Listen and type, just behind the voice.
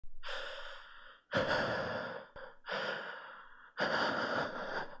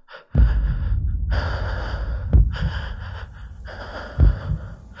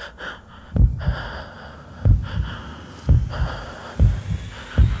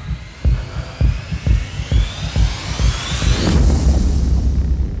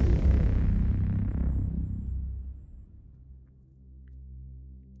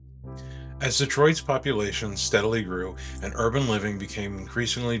As Detroit's population steadily grew and urban living became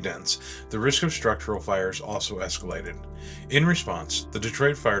increasingly dense, the risk of structural fires also escalated. In response, the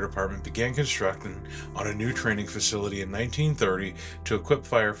Detroit Fire Department began construction on a new training facility in 1930 to equip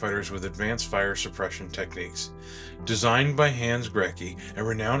firefighters with advanced fire suppression techniques. Designed by Hans Gehrke, a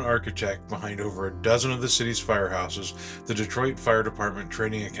renowned architect behind over a dozen of the city's firehouses, the Detroit Fire Department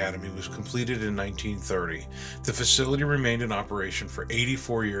Training Academy was completed in 1930. The facility remained in operation for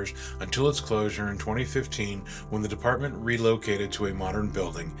 84 years until its closure in 2015 when the department relocated to a modern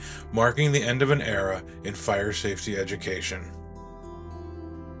building, marking the end of an era in fire safety education.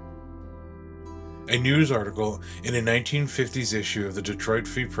 A news article in a 1950s issue of the Detroit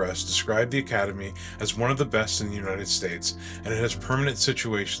Free Press described the academy as one of the best in the United States, and it has permanent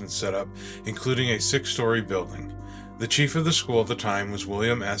situations set up, including a 6-story building. The chief of the school at the time was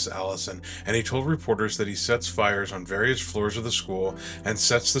William S. Allison, and he told reporters that he sets fires on various floors of the school and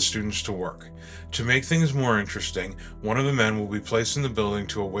sets the students to work. To make things more interesting, one of the men will be placed in the building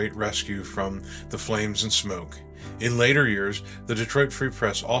to await rescue from the flames and smoke. In later years, the Detroit Free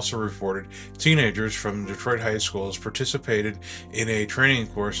Press also reported teenagers from Detroit high schools participated in a training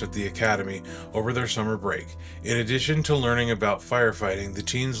course at the academy over their summer break. In addition to learning about firefighting, the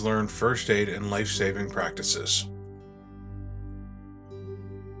teens learned first aid and life-saving practices.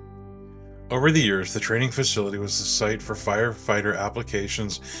 Over the years, the training facility was the site for firefighter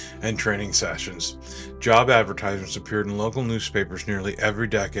applications and training sessions. Job advertisements appeared in local newspapers nearly every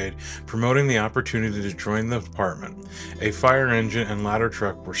decade, promoting the opportunity to join the department. A fire engine and ladder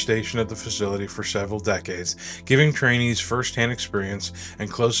truck were stationed at the facility for several decades, giving trainees first-hand experience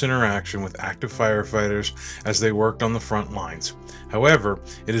and close interaction with active firefighters as they worked on the front lines. However,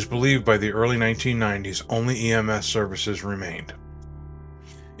 it is believed by the early 1990s only EMS services remained.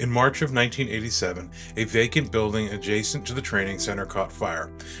 In March of 1987, a vacant building adjacent to the training center caught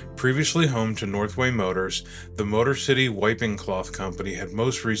fire. Previously home to Northway Motors, the Motor City Wiping Cloth Company had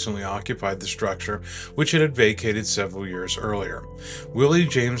most recently occupied the structure, which it had vacated several years earlier. Willie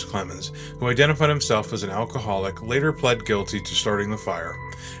James Clemens, who identified himself as an alcoholic, later pled guilty to starting the fire.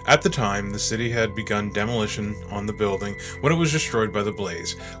 At the time, the city had begun demolition on the building when it was destroyed by the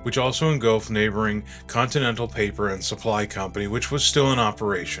blaze, which also engulfed neighboring Continental Paper and Supply Company, which was still in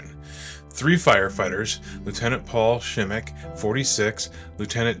operation. 3 firefighters, Lieutenant Paul Shimmick, 46,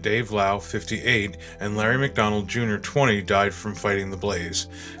 Lieutenant Dave Lau, 58, and Larry McDonald Jr., 20, died from fighting the blaze.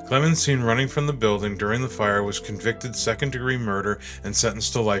 Clemens, seen running from the building during the fire, was convicted second-degree murder and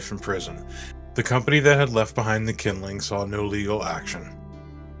sentenced to life in prison. The company that had left behind the kindling saw no legal action.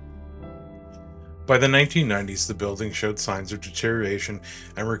 By the 1990s, the building showed signs of deterioration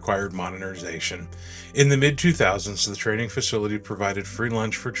and required modernization. In the mid-2000s, the training facility provided free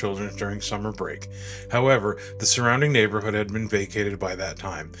lunch for children during summer break. However, the surrounding neighborhood had been vacated by that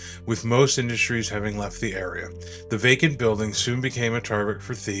time, with most industries having left the area. The vacant building soon became a target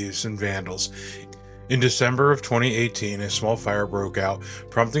for thieves and vandals. In December of 2018, a small fire broke out,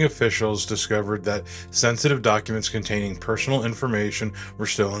 prompting officials discovered that sensitive documents containing personal information were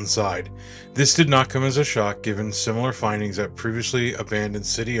still inside. This did not come as a shock given similar findings at previously abandoned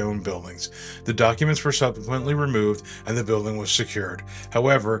city-owned buildings. The documents were subsequently removed and the building was secured.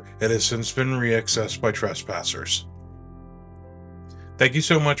 However, it has since been reaccessed by trespassers. Thank you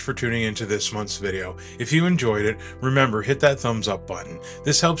so much for tuning into this month's video. If you enjoyed it, remember, hit that thumbs up button.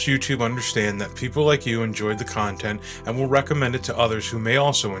 This helps YouTube understand that people like you enjoyed the content and will recommend it to others who may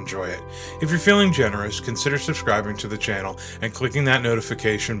also enjoy it. If you're feeling generous, consider subscribing to the channel and clicking that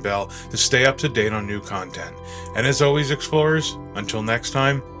notification bell to stay up to date on new content. And as always, explorers, until next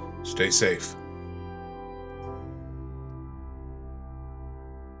time, stay safe.